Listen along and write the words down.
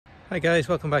Hi guys,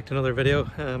 welcome back to another video.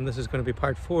 This is going to be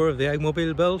part 4 of the Egg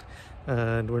Mobile build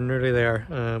and we're nearly there.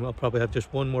 I'll probably have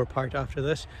just one more part after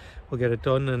this. We'll get it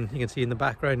done, and you can see in the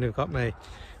background I've got my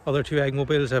other 2 Egg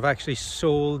Mobiles. I've actually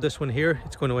sold this one here.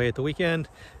 It's going away at the weekend.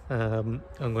 I'm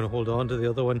going to hold on to the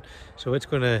other one, so it's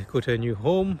going to go to a new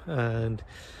home and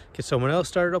get someone else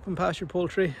started up in pasture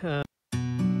poultry.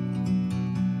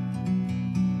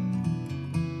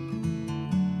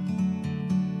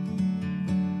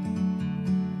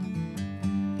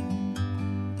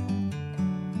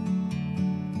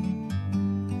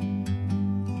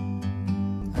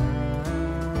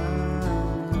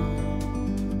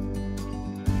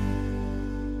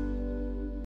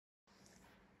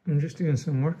 I'm just doing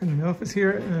some work in the office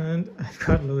here, and I've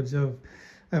got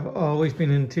I've always been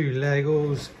into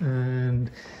Legos and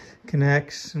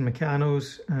Connects and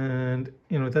Mechanos, and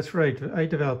you know, that's right, I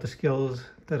developed the skills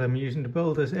that I'm using to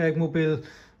build this Egg Mobile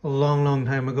a long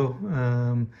time ago.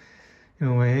 You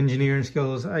know, my engineering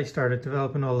skills, I started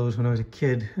developing all those when I was a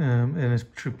kid, and it's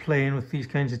through playing with these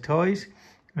kinds of toys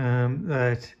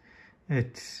that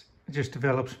it just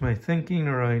develops my thinking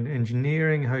around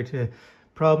engineering, how to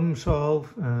problem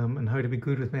solve, and how to be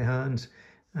good with my hands.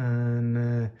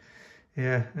 And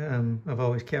I've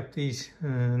always kept these,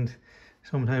 and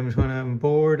sometimes when I'm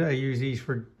bored I use these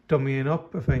for dummying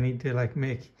up. If I need to like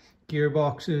make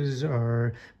gearboxes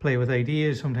or play with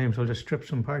ideas, sometimes I'll just strip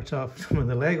some parts off some of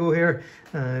the Lego here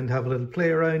and have a little play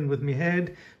around with my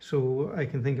head so I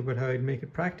can think about how I'd make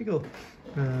it practical.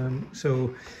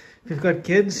 So if you've got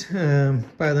kids,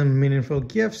 buy them meaningful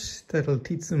gifts that'll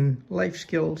teach them life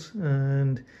skills.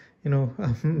 And you know,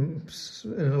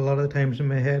 a lot of the times in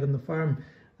my head on the farm,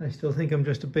 I still think I'm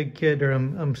just a big kid, or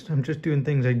I'm just doing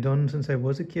things I've done since I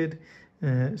was a kid.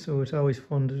 So it's always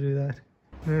fun to do that.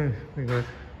 We got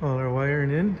all our wiring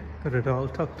in, got it all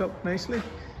tucked up nicely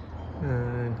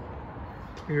and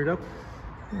cleared up.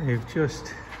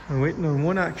 I'm waiting on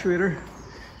one actuator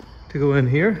to go in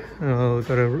here. I've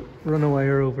got to run a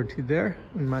wire over to there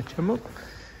and match him up,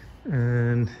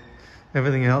 and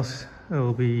everything else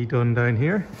will be done down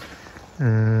here.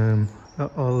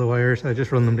 All the wires, I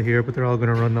just run them to here, but they're all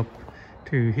going to run up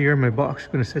to here. My box is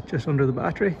going to sit just under the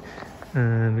battery,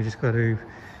 and we just got to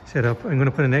set up. I'm going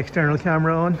to put an external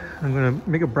camera on. I'm going to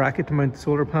make a bracket to mount the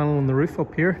solar panel on the roof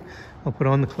up here. I'll put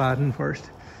on the cladding first,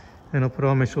 and I'll put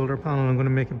on my solar panel. I'm going to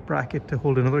make a bracket to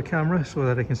hold another camera so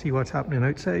that I can see what's happening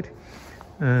outside,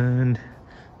 and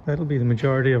that'll be the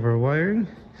majority of our wiring.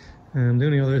 The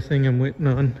only other thing I'm waiting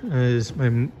on is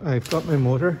I've got my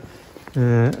motor,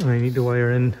 and I need to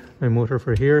wire in my motor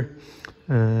for here.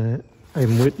 I'm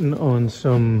waiting on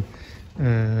some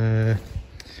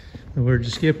the word's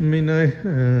escaping me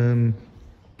now,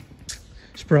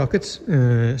 sprockets.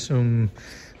 There's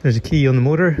a key on the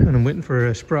motor, and I'm waiting for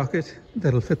a sprocket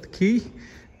that'll fit the key,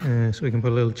 so we can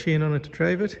put a little chain on it to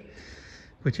drive it.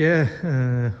 But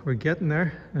yeah, we're getting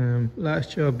there.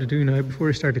 Last job to do now before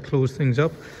I start to close things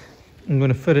up. I'm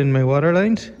going to fit in my water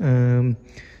lines. There's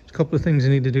a couple of things I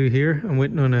need to do here. I'm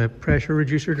waiting on a pressure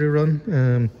reducer to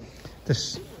run.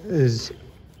 This is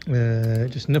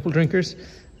just nipple drinkers,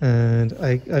 and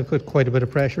I've got quite a bit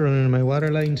of pressure running in my water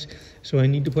lines, so I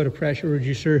need to put a pressure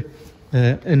reducer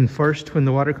in first. When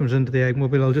the water comes into the Egg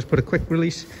Mobile, I'll just put a quick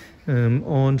release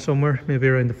on somewhere, maybe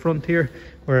around the front here,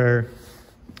 where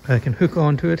I can hook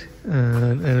onto it,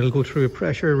 and it'll go through a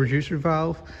pressure reducer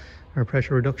valve or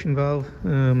pressure reduction valve,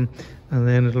 and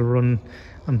then it'll run.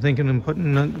 I'm thinking I'm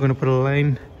going to put a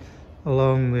line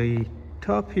along the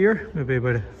top here, maybe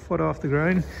about a foot off the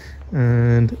ground,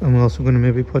 and I'm also going to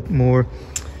maybe put more.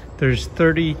 There's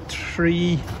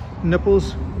 33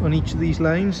 nipples on each of these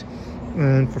lines,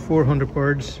 and for 400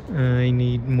 birds I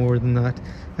need more than that.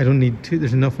 I don't need to,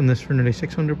 there's enough in this for nearly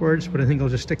 600 birds, but I think I'll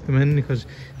just stick them in because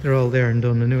they're all there and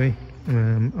done anyway.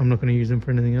 I'm not going to use them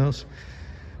for anything else,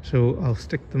 so I'll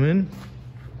stick them in,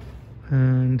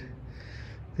 and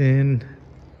then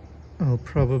I'll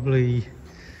probably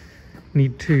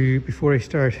need to, before I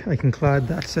start, I can clad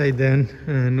that side then,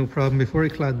 no problem. Before I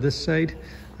clad this side,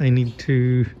 I need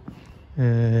to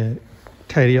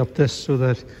tidy up this so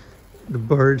that the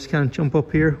birds can't jump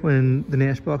up here when the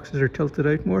nest boxes are tilted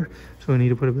out more. So I need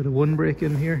to put a bit of windbreak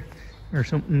in here or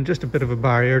something, just a bit of a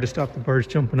barrier to stop the birds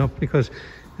jumping up, because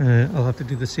I'll have to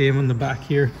do the same on the back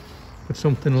here. Put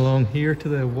something along here to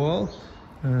the wall.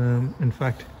 In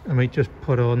fact, I might just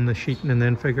put on the sheeting and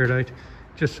then figure it out,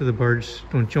 just so the birds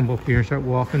don't jump up here and start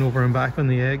walking over and back on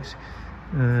the eggs.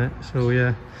 So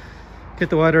yeah,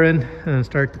 get the water in and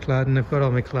start the cladding. I've got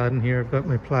all my cladding here. I've got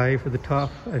my ply for the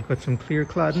top. I've got some clear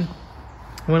cladding.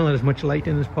 I want to let as much light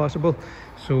in as possible,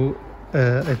 so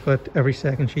I've got every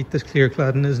second sheet. This clear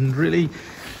cladding isn't really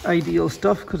ideal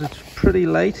stuff because it's pretty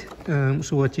light.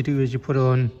 So what you do is you put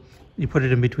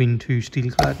it in between two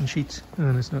steel cladding sheets,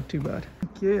 and it's not too bad.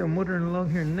 Okay, I'm motoring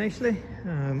along here nicely.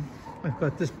 I've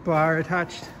got this bar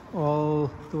attached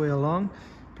all the way along,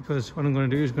 because what I'm going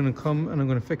to do is going to come and I'm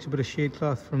going to fix a bit of shade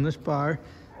cloth from this bar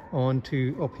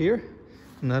onto up here,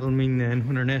 and that'll mean then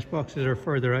when our nest boxes are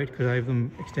further out, because I have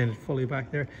them extended fully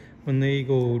back there, when they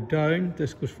go down,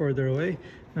 this goes further away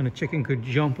and a chicken could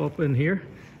jump up in here.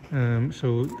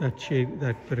 So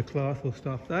that bit of cloth will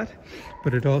stop that.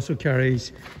 But it also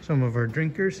carries some of our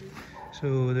drinkers.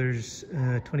 So there's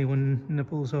 21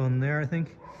 nipples on there, I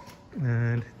think.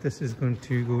 And this is going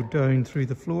to go down through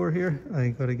the floor here. I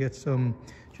got to get some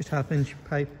just 1/2-inch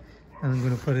pipe, and I'm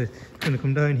going to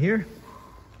come down here.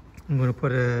 I'm going to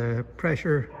put a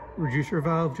pressure reducer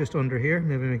valve just under here,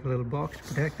 maybe make a little box to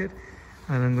protect it.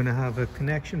 And I'm going to have a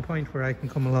connection point where I can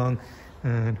come along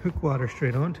and hook water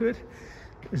straight onto it.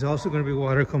 There's also going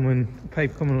to be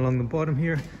pipe coming along the bottom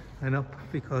here and up,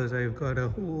 because I've got a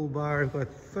whole bar. I've got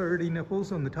 30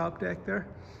 nipples on the top deck there,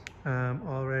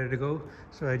 all ready to go.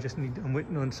 So I'm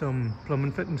waiting on some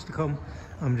plumbing fittings to come.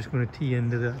 I'm just going to tee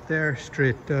into that there,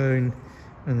 straight down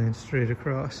and then straight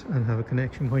across, and have a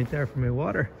connection point there for my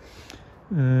water.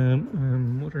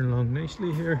 I'm motoring along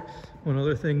nicely here. One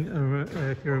other thing,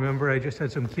 if you remember, I just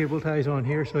had some cable ties on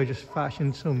here, so I just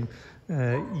fashioned some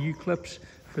U-clips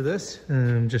for this.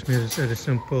 Just made it out of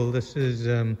simple. This is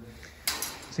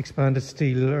it's expanded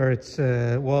steel, or it's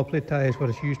wall plate tie is what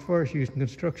it's used for. It's used in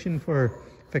construction for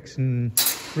fixing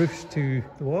roofs to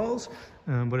the walls,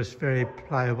 but it's very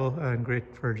pliable and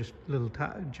great for just little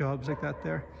jobs like that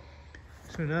there.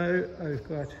 So now I've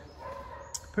got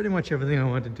pretty much everything I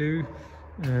want to do.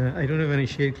 I don't have any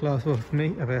shade cloth with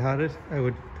me. If I had it, I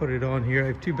would put it on here. I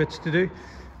have 2 bits to do.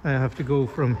 I have to go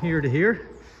from here to here,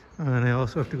 and I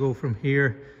also have to go from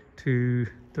here to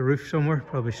the roof somewhere,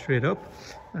 probably straight up,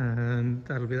 and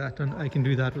that'll be that done. I can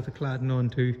do that with the cladding on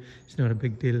too. It's not a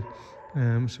big deal.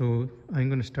 So I'm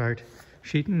going to start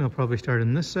sheeting. I'll probably start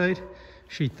on this side,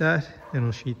 sheet that, then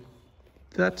I'll sheet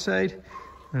that side.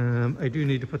 I do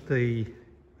need to put the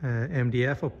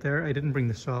MDF up there. I didn't bring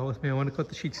the saw with me. I want to cut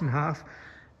the sheets in half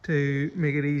to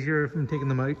make it easier from taking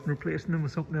them out and replacing them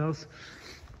with something else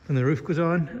when the roof goes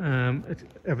on.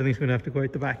 Everything's going to have to go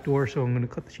out the back door, so I'm going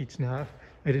to cut the sheets in half.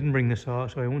 I didn't bring the saw,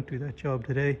 so I won't do that job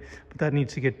today, but that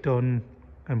needs to get done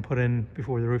and put in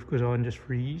before the roof goes on, just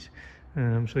for ease.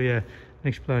 So yeah,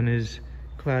 next plan is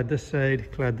clad this side,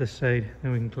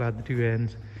 then we can clad the 2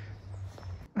 ends.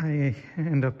 I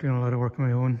end up doing a lot of work on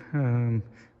my own,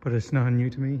 but it's not new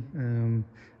to me.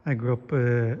 I grew up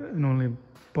an only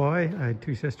boy. I had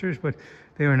 2 sisters, but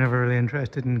they were never really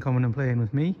interested in coming and playing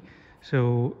with me.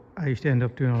 So I used to end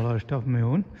up doing a lot of stuff on my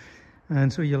own.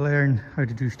 And so you learn how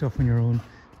to do stuff on your own.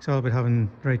 It's all about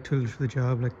having the right tools for the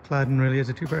job. Like cladding really is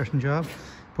a 2-person job,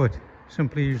 but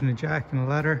simply using a jack and a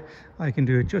ladder, I can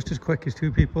do it just as quick as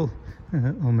 2 people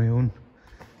on my own.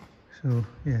 So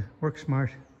yeah, work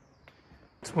smart.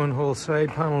 It's one whole side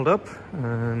panelled up,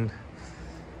 and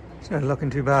it's not looking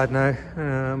too bad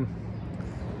now.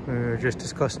 We were just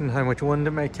discussing how much wind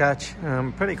it might catch.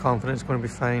 I'm pretty confident it's going to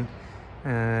be fine.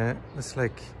 It's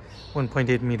like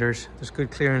 1.8 meters. There's good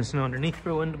clearance and underneath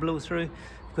for wind to blow through.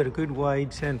 We've got a good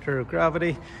wide centre of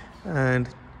gravity, and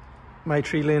my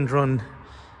tree lanes run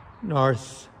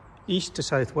north east to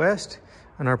southwest,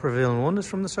 and our prevailing wind is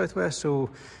from the southwest, so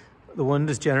the wind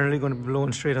is generally going to be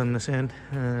blowing straight on this end,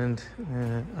 and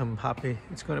I'm happy.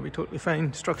 It's going to be totally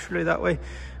fine structurally that way.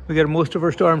 We get most of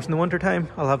our storms in the winter time.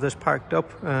 I'll have this parked up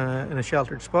in a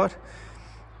sheltered spot,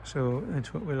 so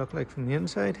that's what we look like from the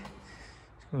inside.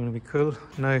 It's going to be cool.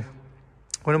 Now,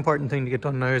 one important thing to get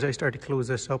done now is I start to close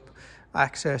this up.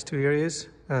 Access to areas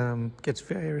gets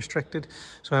very restricted,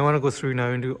 so I want to go through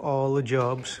now and do all the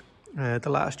jobs, the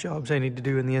last jobs I need to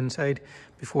do in the inside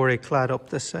before I clad up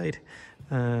this side.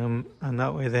 And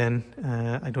that way then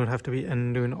I don't have to be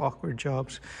in doing awkward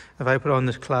jobs. If I put on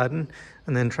this cladding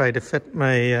and then try to fit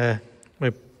my my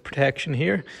protection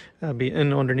here, I'll be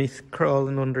in underneath,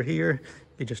 crawling under here,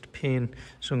 be just a pain.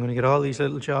 So I'm going to get all these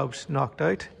little jobs knocked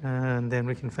out, and then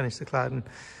we can finish the cladding.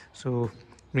 So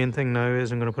main thing now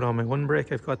is I'm going to put on my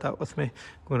windbreak. I've got that with me.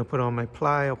 I'm going to put on my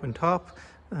ply up on top,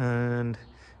 and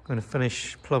I'm going to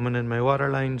finish plumbing in my water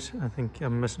lines. I think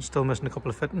I'm still missing a couple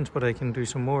of fittings, but I can do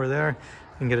some more there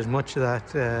and get as much of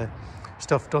that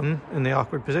stuff done in the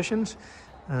awkward positions,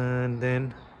 and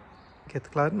then get the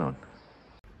cladding on.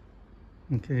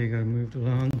 Okay, got moved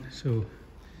along. So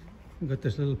I've got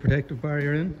this little protective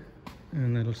barrier in,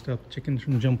 and that'll stop chickens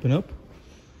from jumping up.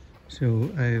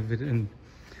 So I have it in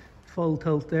full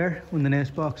tilt there. When the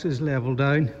nest box is level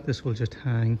down, this will just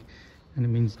hang, and it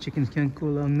means chickens can't go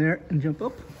along there and jump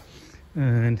up.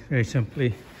 And very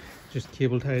simply just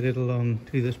cable tied it along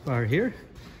to this bar here.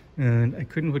 And I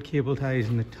couldn't put cable ties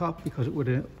in the top because it would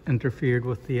have interfered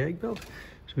with the egg belt,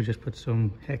 so we just put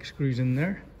some hex screws in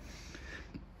there.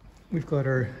 We've got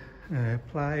our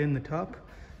ply in the top.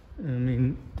 I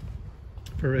mean,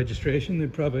 for registration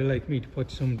they'd probably like me to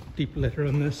put some deep litter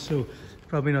on this, so it's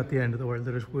probably not the end of the world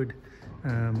that it would.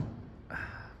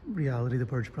 Reality, the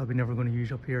bird's probably never going to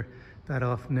use up here that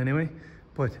often anyway,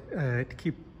 but to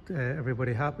keep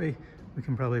everybody happy, we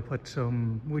can probably put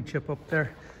some wood chip up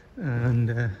there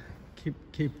and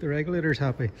keep the regulators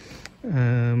happy.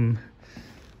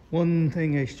 One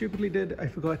thing I stupidly did, I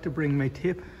forgot to bring my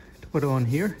tape to put on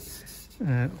here,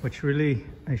 which really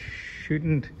I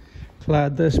shouldn't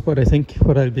clad this, but I think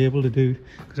what I'll be able to do,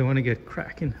 because I want to get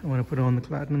cracking, I want to put on the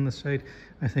cladding on this side.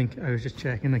 I think I was just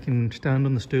checking I can stand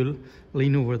on the stool,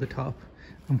 lean over the top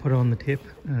and put on the tape.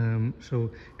 So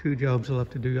 2 jobs I'll have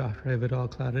to do after I have it all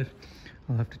cladded.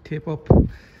 I'll have to tape up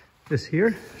this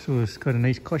here so it's got a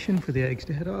nice cushion for the eggs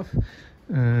to head off,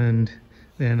 and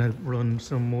then I'll run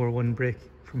some more windbreak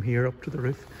from here up to the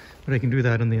roof, but I can do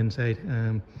that on the inside.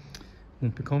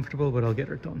 Won't be comfortable, but I'll get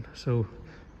it done. So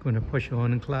I'm going to push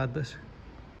on and clad this.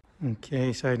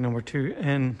 Okay, side number 2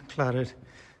 in, cladded,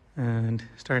 and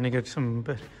starting to get some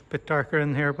bit darker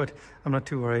in here, but I'm not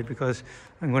too worried because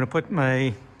I'm going to put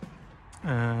my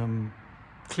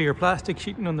clear plastic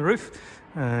sheeting on the roof,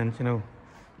 and you know,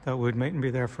 that wood mightn't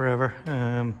be there forever,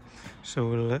 so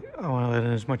I want to let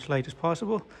in as much light as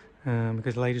possible,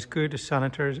 because light is good, it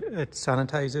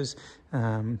sanitizes.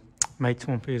 Mites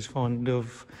won't be as fond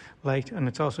of light, and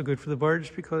it's also good for the birds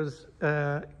because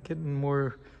getting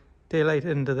more daylight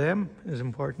into them is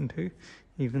important too,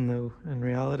 even though in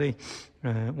reality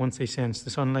once they sense the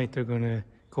sunlight they're going to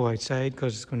go outside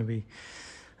because it's going to be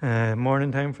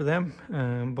morning time for them.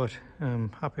 But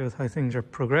I'm happy with how things are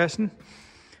progressing.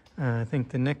 I think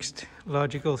the next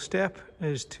logical step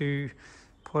is to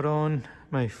put on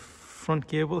my front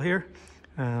gable here.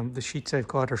 The sheets I've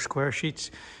got are square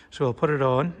sheets, so I'll put it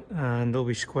on and they'll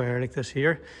be square like this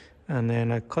here, and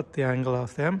then I cut the angle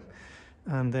off them,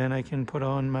 and then I can put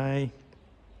on my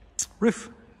roof.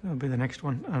 That'll be the next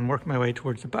one, and work my way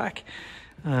towards the back.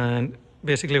 And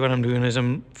basically what I'm doing is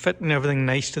I'm fitting everything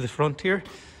nice to the front here,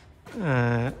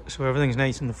 so everything's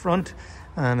nice in the front,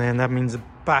 and then that means the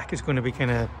back is going to be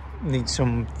kind of need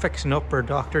some fixing up or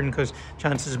doctoring, because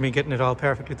chances of me getting it all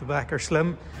perfectly at the back are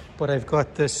slim. But I've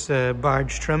got this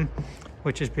barge trim,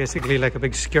 which is basically like a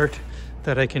big skirt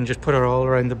that I can just put it all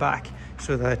around the back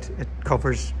so that it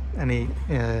covers any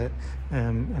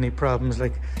problems.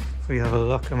 Like if we have a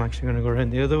look, I'm actually going to go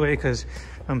around the other way because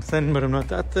I'm thin, but I'm not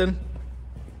that thin.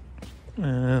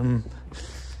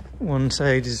 One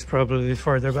side is probably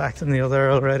further back than the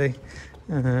other already,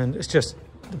 and it's just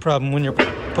the problem when you're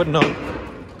putting on.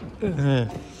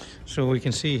 So we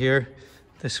can see here,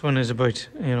 this one is about,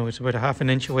 you know, it's about 1/2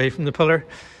 inch away from the pillar,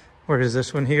 whereas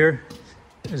this one here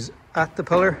is at the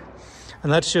pillar,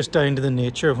 and that's just down to the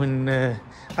nature. When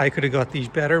I could have got these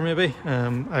better maybe,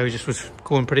 I was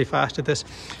going pretty fast at this.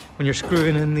 When you're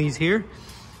screwing in these here,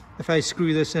 if I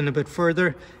screw this in a bit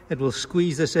further, it will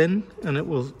squeeze this in and it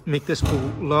will make this go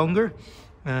longer,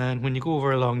 and when you go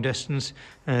over a long distance,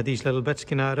 these little bits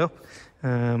can add up.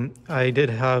 I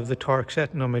did have the torque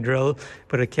setting on my drill,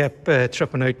 but it kept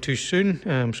tripping out too soon,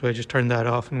 so I just turned that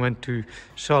off and went to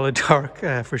solid torque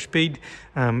for speed,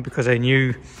 because I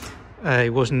knew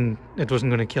it wasn't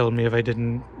going to kill me if I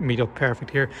didn't meet up perfect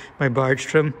here. My barge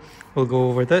trim will go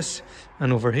over this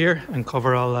and over here and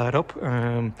cover all that up,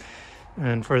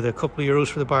 and for the couple of euros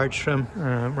for the barge trim,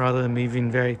 rather than me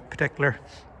being very particular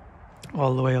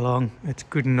all the way along, it's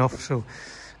good enough. So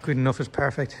good enough is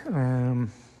perfect.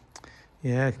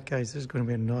 Yeah, guys, this is going to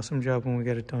be an awesome job when we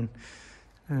get it done.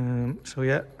 So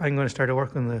yeah, I'm going to start to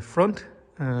work on the front,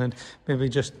 and maybe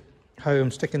just how I'm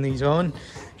sticking these on,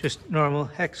 just normal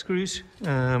hex screws,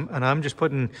 and I'm just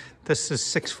putting, this is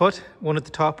 6 foot, one at the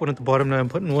top, one at the bottom. Now I'm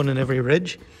putting one in every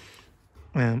ridge,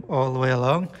 all the way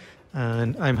along,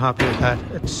 and I'm happy with that.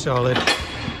 It's solid,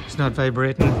 it's not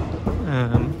vibrating.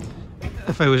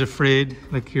 If I was afraid,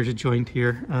 like here's a joint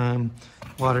here,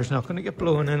 water's not going to get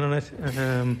blown in on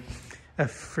it.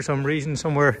 If for some reason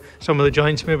somewhere, some of the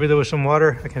joints, maybe there was some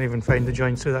water, I can't even find the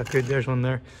joints, so that good, there's one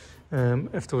there.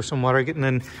 If there was some water getting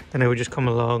in, then I would just come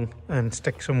along and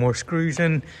stick some more screws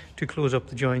in to close up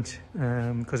the joint,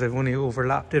 because I've only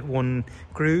overlapped it one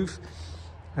groove.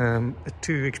 It's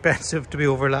too expensive to be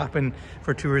overlapping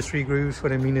for 2 or 3 grooves.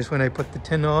 What I mean is when I put the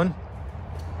tin on,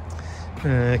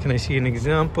 can I see an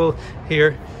example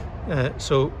here?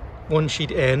 So one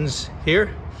sheet ends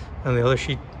here and the other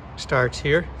sheet starts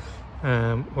here.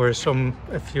 Whereas some,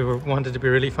 if you wanted to be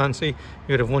really fancy, you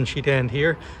would have one sheet end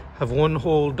here, have one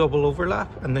whole double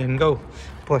overlap and then go.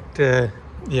 But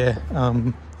yeah,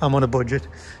 I'm on a budget,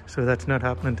 so that's not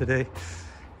happening today.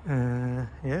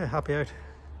 Yeah, happy out.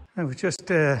 I was just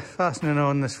fastening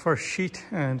on this first sheet,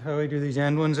 and how I do these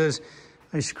end ones is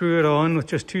I screw it on with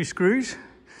just 2 screws.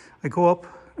 I go up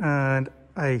and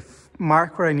I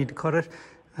mark where I need to cut it.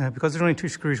 Because there's only 2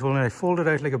 screws holding it, I fold it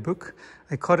out like a book.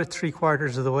 I cut it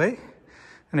 3/4 of the way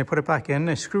and I put it back in.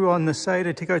 I screw on this side,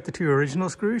 I take out the 2 original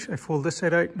screws, I fold this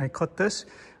side out and I cut this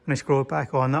and I screw it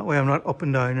back on. That way I'm not up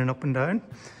and down and up and down.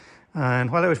 And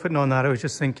while I was putting on that, I was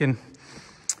just thinking,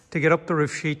 to get up the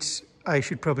roof sheets, I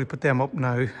should probably put them up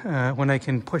now when I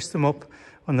can push them up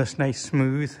on this nice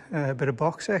smooth bit of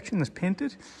box section that's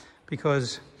painted.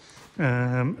 Because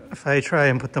if I try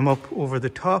and put them up over the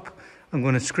top, I'm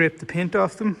going to scrape the paint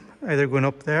off them, either going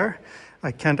up there.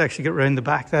 I can't actually get around the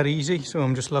back that easy, so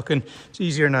I'm just looking. It's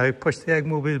easier now. Push the Egg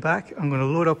Mobile back. I'm going to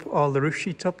load up all the roof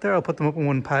sheets up there. I'll put them up in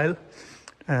one pile.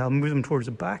 I'll move them towards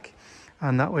the back,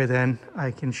 and that way then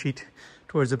I can sheet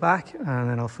towards the back, and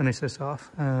then I'll finish this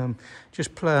off.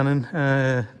 Just planning,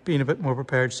 being a bit more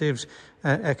prepared saves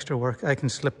extra work. I can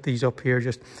slip these up here,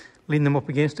 just lean them up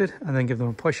against it, and then give them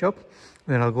a push up.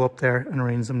 And then I'll go up there and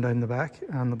arrange them down the back,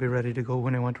 and they'll be ready to go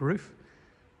when I want to roof.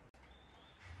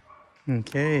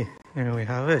 Okay, there we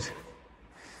have it.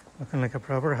 Looking like a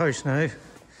proper house now.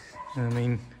 I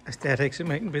mean, aesthetics, it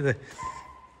mightn't be the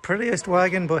prettiest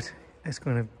wagon, but it's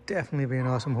going to definitely be an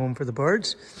awesome home for the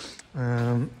birds.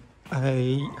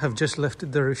 I have just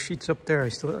lifted the roof sheets up there. I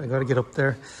got to get up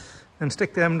there and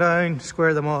stick them down,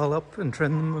 square them all up and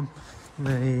trim them.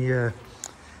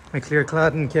 My clear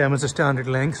cladding came as a standard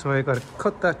length, so I got to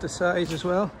cut that to size as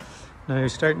well. Now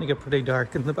it's starting to get pretty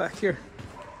dark in the back here,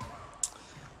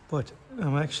 but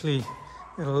it'll actually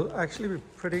be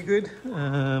pretty good.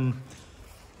 I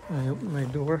opened my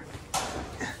door.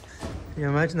 Can you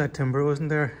imagine that timber wasn't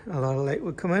there? A lot of light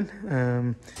would come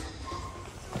in.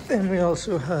 Then we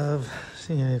also have,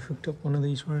 see, I've hooked up one of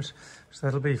these ones, so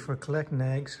that'll be for collecting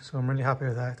eggs. So I'm really happy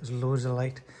with that. There's loads of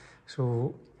light,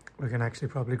 so we can actually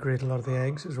probably grate a lot of the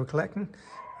eggs as we're collecting.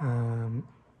 And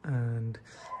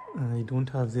I don't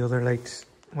have the other lights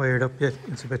wired up yet.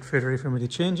 It's a bit frittery for me to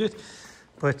change it.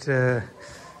 But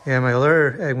yeah, my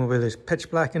other Egg Mobile is pitch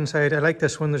black inside. I like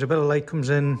this one. There's a bit of light comes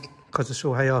in because it's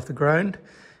so high off the ground.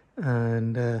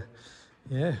 And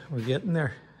yeah, we're getting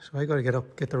there. So I got to get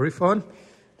up, get the roof on.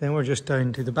 Then we're just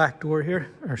down to the back door here,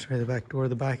 or sorry, the back door,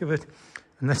 the back of it.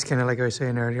 And that's kind of like I was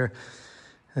saying earlier.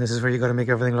 This is where you got to make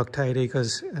everything look tidy,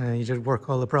 because you just work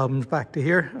all the problems back to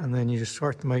here and then you just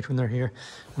sort them out when they're here.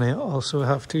 And I also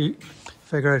have to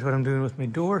figure out what I'm doing with my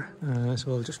door.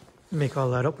 So I'll just make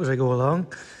all that up as I go along.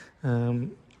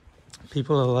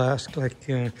 People will ask, like,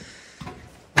 you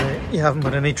haven't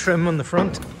got any trim on the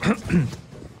front.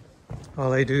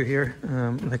 All I do here,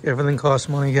 like, everything costs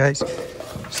money, guys.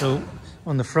 So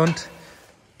on the front,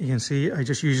 you can see I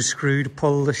just use a screw to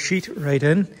pull the sheet right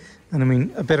in. And I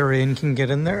mean, a bit of rain can get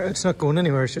in there. It's not going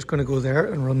anywhere. It's just going to go there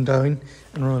and run down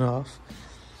and run off.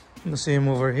 And the same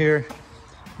over here.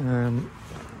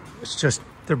 It's just,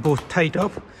 they're both tight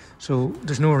up. So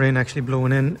there's no rain actually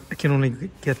blowing in. I can only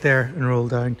get there and roll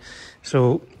down.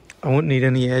 So I won't need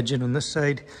any edging on this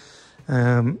side.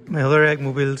 My other Egg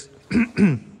Mobiles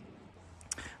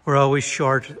were always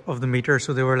short of the meter.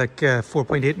 So they were like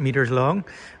 4.8 meters long.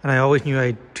 And I always knew I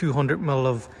had 200 mil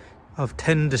of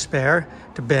tin to spare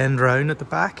to bend round at the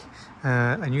back.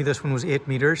 I knew this one was 8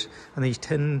 meters and these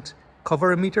tins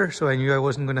cover a meter, so I knew I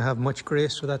wasn't going to have much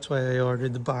grace, so that's why I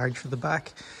ordered the barge for the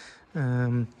back.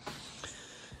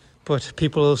 But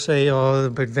people will say, oh,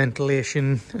 about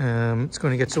ventilation, it's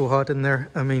going to get so hot in there.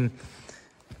 I mean,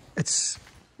 it's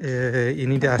you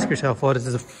need to ask yourself, what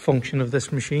is the function of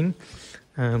this machine?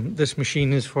 This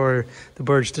machine is for the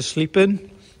birds to sleep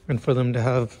in and for them to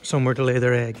have somewhere to lay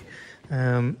their egg.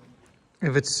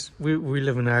 If it's, we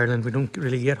live in Ireland, we don't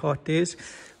really get hot days.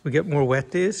 We get more wet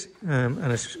days, and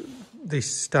they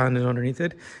stand in underneath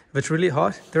it. If it's really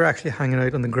hot, they're actually hanging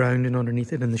out on the ground and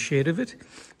underneath it in the shade of it.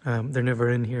 They're never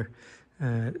in here.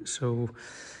 So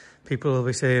people will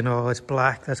be saying, oh, it's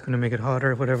black, that's going to make it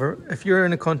hotter, whatever. If you're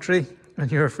in a country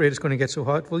and you're afraid it's going to get so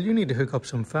hot, well, you need to hook up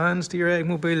some fans to your Egg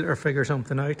Mobile or figure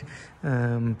something out.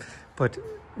 But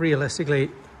realistically,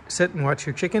 sit and watch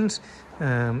your chickens.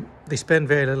 They spend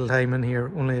very little time in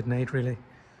here, only at night really.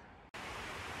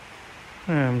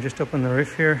 I'm just up on the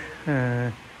roof here,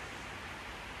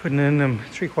 putting in them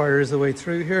 3/4 of the way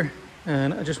through here.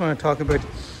 And I just want to talk about,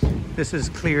 this is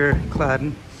clear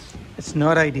cladding. It's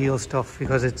not ideal stuff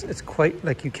because it's quite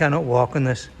like you cannot walk on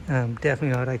this. Definitely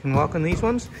not. I can walk on these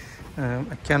ones.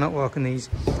 I cannot walk on these.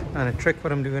 And a trick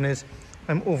what I'm doing is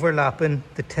I'm overlapping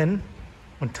the tin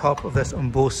on top of this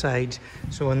on both sides.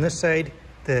 So on this side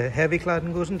the heavy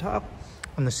cladding goes on top,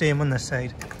 and the same on this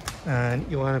side. And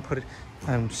you want to put it,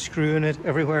 I'm screwing it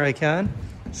everywhere I can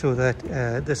so that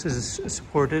this is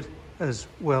supported as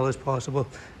well as possible,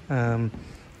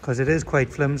 because it is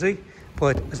quite flimsy.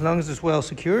 But as long as it's well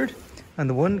secured and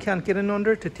the wind can't get in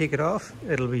under to take it off,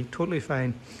 it'll be totally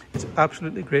fine. It's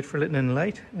absolutely great for letting in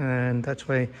light, and that's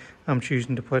why I'm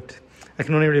choosing to put, I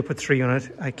can only really put 3 on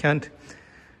it. I can't,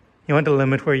 you want to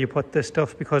limit where you put this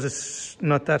stuff because it's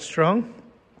not that strong.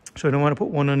 So I don't want to put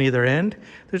 1 on either end.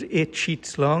 There's 8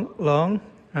 sheets long,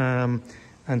 and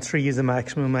 3 is the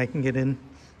maximum I can get in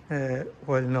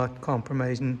while not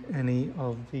compromising any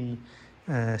of the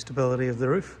stability of the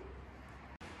roof.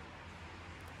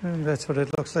 And that's what it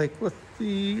looks like with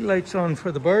the lights on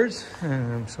for the birds.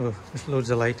 So there's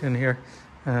loads of light in here,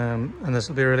 and this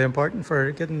will be really important for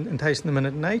enticing them in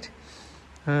at night.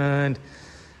 And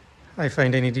I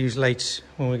find I need to use lights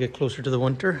when we get closer to the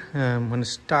winter. When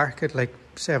it's dark at like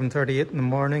 7:38 in the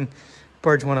morning,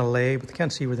 birds want to lay, but they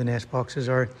can't see where the nest boxes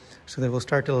are, so they will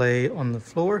start to lay on the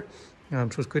floor. So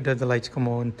it's good to have the lights come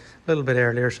on a little bit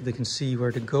earlier so they can see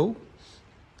where to go.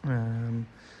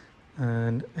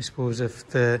 And I suppose if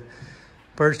the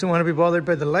birds don't want to be bothered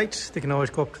by the lights, they can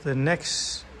always go up to the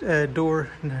next door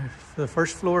for the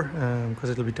first floor,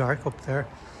 because it'll be dark up there.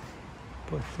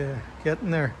 But getting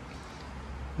there.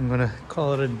 I'm going to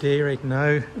call it a day right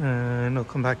now, and I'll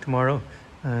come back tomorrow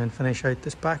and finish out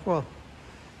this back wall.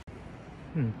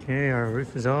 Okay, our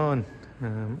roof is on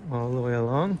all the way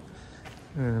along.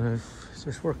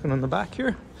 Just working on the back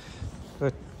here.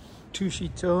 Got 2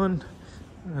 sheets on,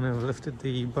 and I've lifted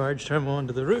the barge trim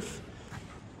onto the roof,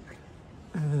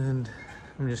 and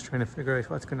I'm just trying to figure out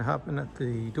what's going to happen at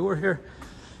the door here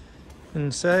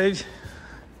inside.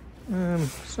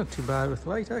 It's not too bad with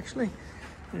light actually.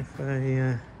 If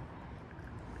I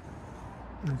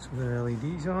that's with the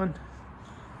LEDs on,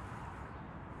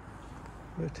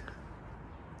 but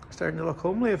starting to look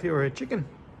homely if you were a chicken.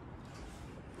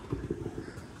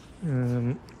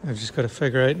 I've just got to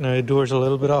figure out now. The door's a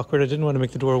little bit awkward. I didn't want to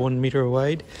make the door 1 meter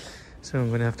wide, so I'm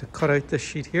going to have to cut out this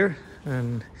sheet here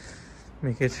and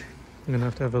make it. I'm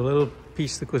going to have a little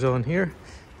piece that goes on here,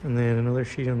 and then another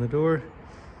sheet on the door,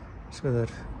 so that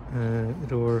the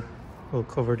door will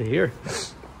cover to here.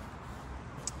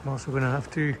 I'm also going to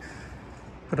have to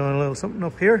put on a little something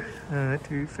up here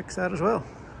to fix that as well,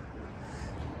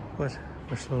 but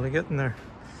we're slowly getting there.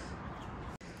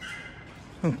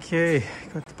 Okay,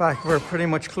 got the back of her pretty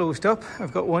much closed up.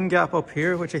 I've got 1 gap up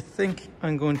here, which I think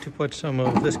I'm going to put some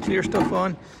of this clear stuff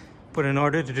on. But in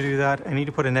order to do that, I need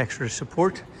to put an extra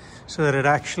support so that it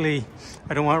actually,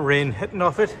 I don't want rain hitting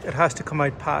off it. It has to come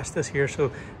out past this here.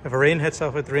 So if a rain hits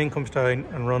off it, the rain comes down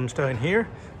and runs down here,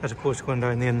 as opposed to going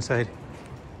down the inside.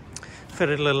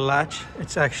 Fitted a little latch.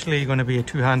 It's actually going to be a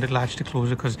 2-handed latch to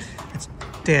close it because it's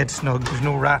dead snug. There's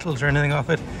no rattles or anything off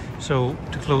it. So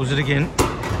to close it again,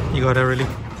 you got to really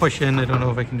push in. I don't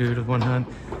know if I can do it with 1 hand.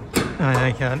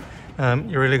 I can't.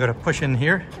 You really got to push in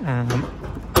here.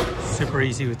 Super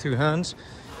easy with 2 hands.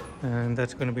 And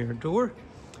that's going to be our door.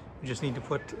 We just need to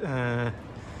put a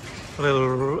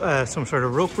little some sort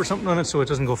of rope or something on it so it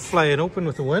doesn't go flying open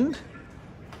with the wind.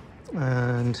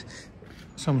 And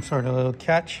some sort of little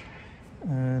catch.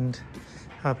 And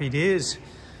happy days.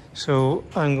 So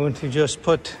I'm going to just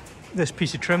put this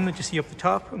piece of trim that you see up the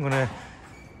top.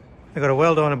 I got to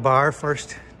weld on a bar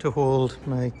first to hold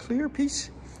my clear piece,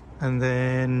 and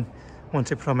then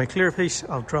once I put on my clear piece,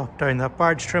 I'll drop down that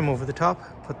barge trim over the top,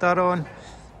 put that on,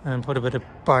 and put a bit of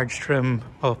barge trim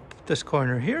up this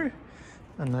corner here,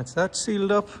 and that's that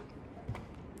sealed up.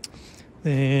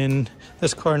 Then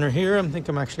this corner here, I think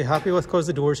I'm actually happy with because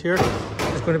the door's here.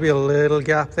 There's going to be a little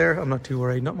gap there. I'm not too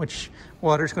worried. Not much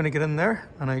water's going to get in there,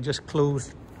 and I just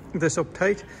closed this up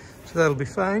tight, so that'll be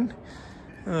fine.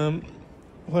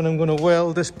 When I'm going to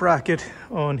weld this bracket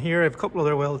on here, I have a couple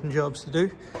other welding jobs to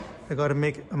do. I got to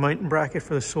make a mounting bracket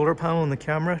for the solar panel and the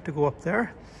camera to go up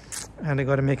there, and I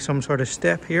got to make some sort of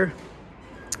step here,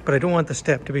 but I don't want the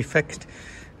step to be fixed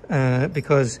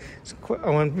because I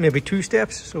want maybe 2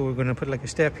 steps. So we're going to put like a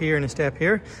step here and a step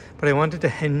here, but I want it to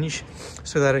hinge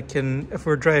so that it can, if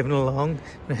we're driving along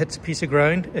and it hits a piece of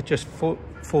ground, it just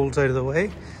folds out of the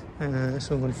way.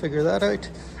 So I'm going to figure that out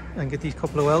and get these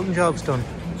couple of welding jobs done.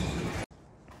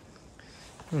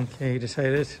 Okay,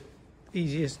 decided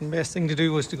easiest and best thing to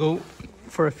do was to go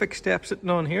for a fixed step sitting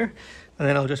on here, and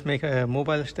then I'll just make a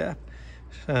mobile step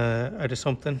out of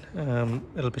something.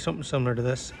 It'll be something similar to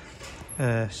this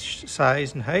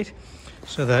size and height,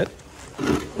 so that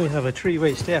we have a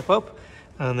three-way step up,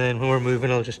 and then when we're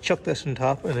moving I'll just chuck this on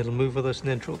top and it'll move with us and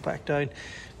then throw it back down.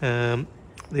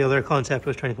 The other concept I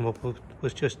was trying to come up with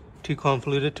was just too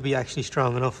convoluted to be actually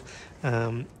strong enough.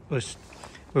 We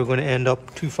were going to end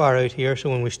up too far out here, so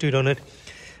when we stood on it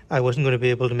I wasn't going to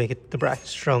be able to make it the bracket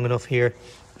strong enough here.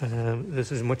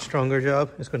 This is a much stronger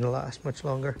job. It's going to last much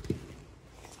longer.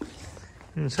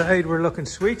 Inside we're looking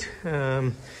sweet.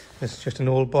 It's just an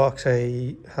old box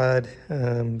I had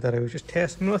that I was just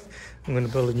testing with. I'm going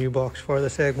to build a new box for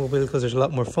this Egg Mobile because there's a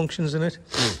lot more functions in it.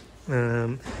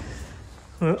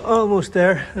 We're almost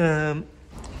there.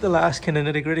 The last kind of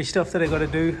nitty-gritty stuff that I got to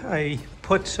do, I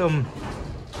put some...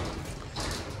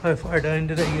 How far down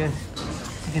did I get?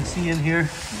 You can see in here,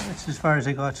 that's as far as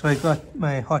I got. So I got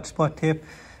my hotspot tape.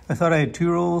 I thought I had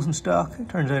 2 rolls in stock. It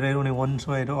turns out I had only 1,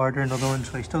 so I had to order another one,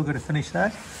 so I still got to finish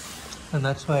that. And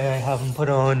that's why I haven't put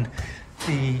on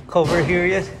the cover here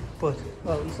yet. But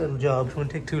all these little jobs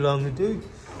won't take too long to do.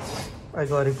 I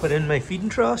got to put in my feeding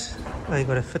troughs. I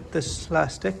got to fit this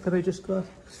last stick that I just got.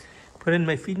 Put in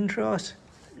my feeding troughs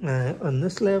on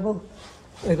this level.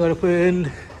 I got to put in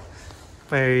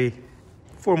my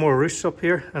 4 more roosts up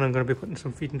here, and I'm going to be putting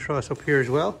some feeding troughs up here as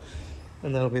well,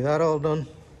 and that'll be that all done.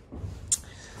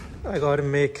 I got to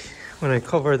make, when I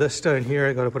cover this down here,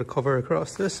 I got to put a cover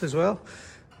across this as well,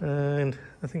 and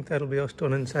I think that'll be us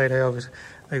done inside.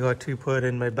 I got to put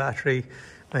in my battery,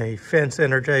 my fence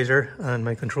energizer, and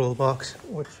my control box,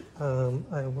 which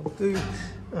I will do.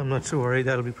 I'm not so worried,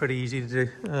 that'll be pretty easy to do.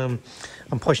 I'm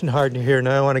pushing hard in here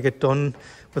now. I want to get done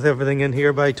with everything in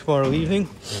here by tomorrow evening.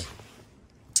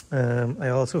 I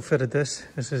also fitted this.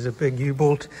 This is a big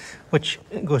U-bolt which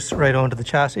goes right onto the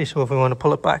chassis, so if I want to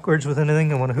pull it backwards with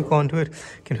anything, I want to hook onto it,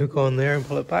 I can hook on there and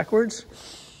pull it backwards.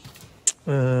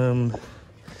 What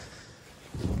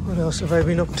else have I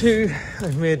been up to?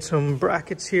 I've made some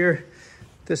brackets here.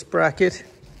 This bracket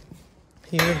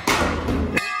here,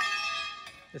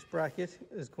 this bracket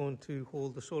is going to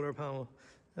hold the solar panel.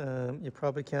 You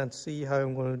probably can't see how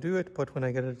I'm going to do it, but when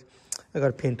I get it, I got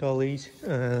to paint all these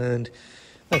and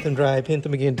let them dry, paint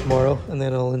them again tomorrow, and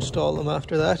then I'll install them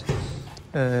after that.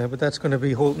 But that's going to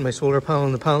be holding my solar panel,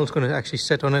 and the panel is going to actually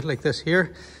sit on it like this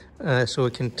here, so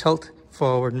it can tilt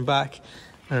forward and back.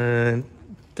 And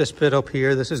this bit up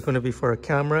here, this is going to be for a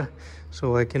camera,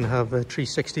 so I can have a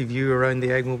 360 view around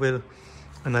the Egg Mobile,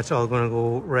 and that's all going to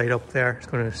go right up there. It's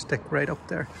going to stick right up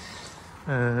there.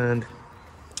 And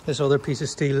this other piece of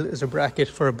steel is a bracket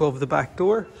for above the back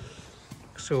door,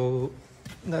 so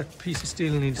that piece of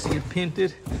steel needs to get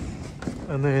painted,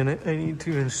 and then I need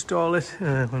to install it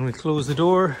when we close the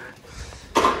door.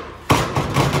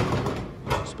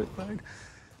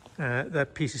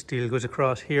 That piece of steel goes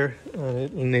across here, and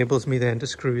it enables me then to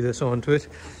screw this onto it,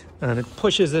 and it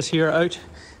pushes this here out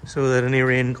so that any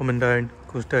rain coming down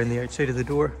goes down the outside of the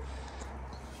door.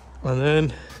 And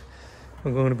then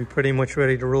I'm going to be pretty much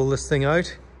ready to roll this thing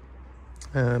out.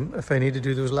 If I need to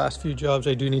do those last few jobs,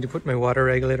 I do need to put my water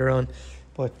regulator on,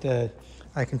 but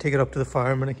I can take it up to the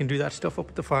farm and I can do that stuff up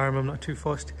at the farm. I'm not too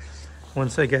fussed.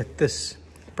 Once I get this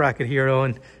bracket here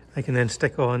on, I can then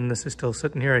stick on, this is still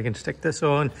sitting here, I can stick this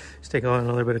on, stick on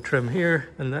another bit of trim here,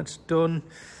 and that's done.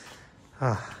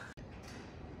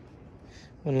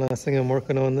 One last thing I'm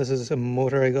working on, this is a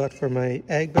motor I got for my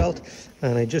egg belt,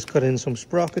 and I just cut in some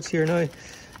sprockets here now.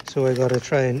 So I got to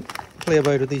try and play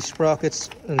about with these sprockets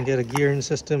and get a gearing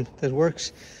system that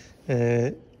works.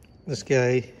 This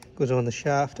guy goes on the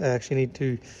shaft. I actually need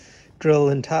to drill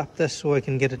and tap this so I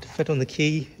can get it to fit on the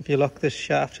key. If you look, this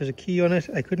shaft has a key on it.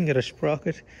 I couldn't get a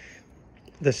sprocket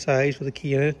this size with a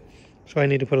key in it, so I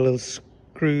need to put a little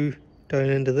screw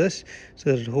down into this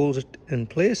so that it holds it in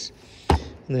place.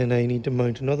 And then I need to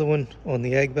mount another one on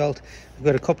the egg belt. I've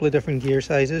got a couple of different gear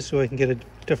sizes so I can get a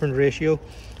different ratio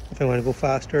if I want to go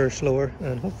faster or slower,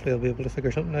 and hopefully I'll be able to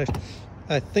figure something out.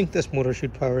 I think this motor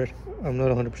should power it. I'm not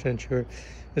 100% sure.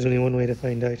 There's only one way to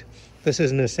find out. This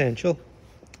isn't essential.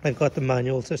 I've got the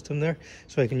manual system there,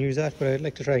 so I can use that, but I'd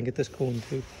like to try and get this going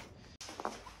too.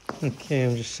 Okay,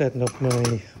 I'm just setting up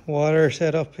my water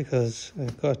setup because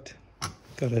I've got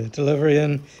a delivery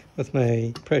in with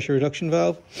my pressure reduction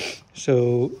valve.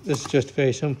 So this is just a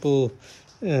very simple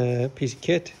piece of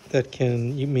kit that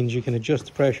means you can adjust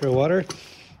the pressure of water.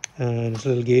 And there's a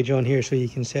little gauge on here so you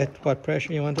can set what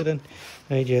pressure you want it in.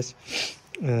 Right, yes.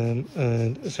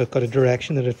 And so it's got a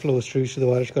direction that it flows through, so the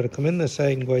water's got to come in this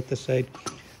side and go out this side.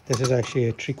 This is actually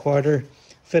a 3/4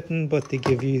 fitting, but they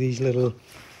give you these little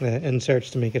inserts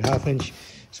to make it 1/2 inch.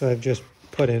 So I've just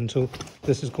put in, so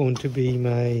this is going to be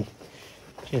my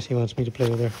Jessie wants me to play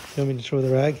with her. You want me to throw the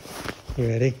rag? You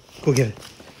ready? Go get it.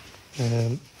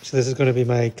 So this is going to be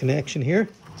my connection here.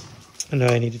 And now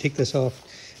I need to take this off.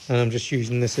 And I'm just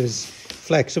using this as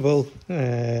flexible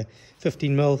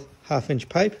 15mm 1/2 inch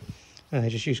pipe. I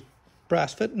just use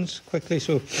brass fittings quickly.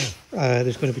 So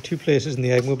there's going to be 2 places in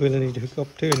the Egg Mobile I need to hook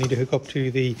up to. I need to hook up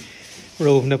to the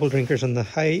row of nipple drinkers on the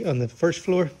first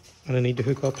floor. And I need to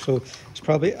hook up, so it's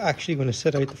probably actually going to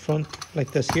sit out the front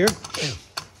like this here.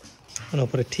 And I'll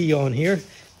put a T on here,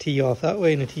 T off that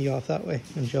way, and a T off that way,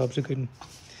 and job's a good one.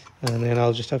 And then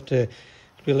I'll just have to,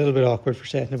 it'll be a little bit awkward for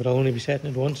setting it, but I'll only be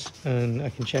setting it once, and I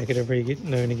can check it every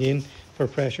now and again for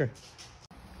pressure.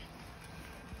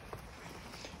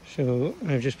 So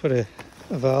I've just put a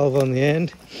valve on the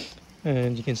end,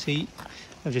 and you can see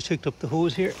I've just hooked up the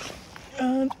hose here,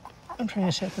 and I'm trying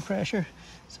to set the pressure.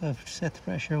 So I've set the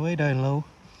pressure way down low.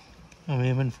 I'm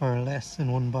aiming for less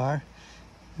than 1 bar,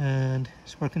 and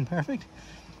it's working perfect.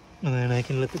 And then I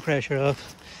can let the pressure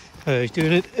off. How I was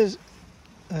doing it is,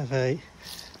 if I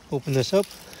open this up,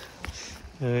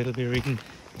 it'll be reading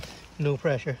no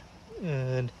pressure,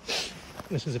 and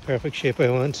this is the perfect shape I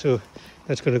want. So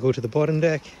that's going to go to the bottom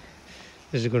deck,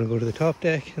 this is going to go to the top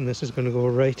deck, and this is going to go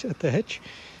right at the hitch,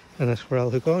 and that's where I'll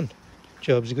hook on.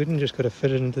 Job's good, and just got to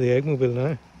fit it into the Egg Mobile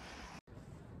now.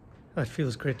 It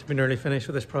feels great to be nearly finished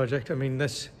with this project. I mean,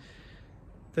 this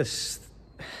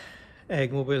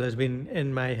Egg Mobile has been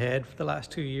in my head for the last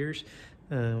 2 years.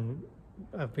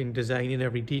 I've been designing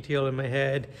every detail in my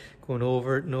head, going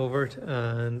over it and over it,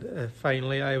 and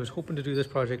finally I was hoping to do this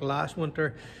project last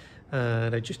winter,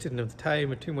 and I just didn't have the time,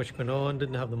 had too much going on,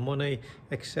 didn't have the money,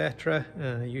 etc.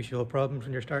 Usual problems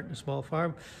when you're starting a small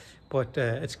farm. But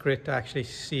it's great to actually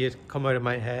see it come out of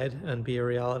my head and be a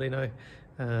reality now.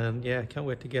 And yeah, I can't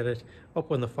wait to get it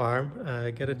up on the farm,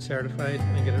 get it certified,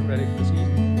 and get it ready for the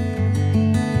season.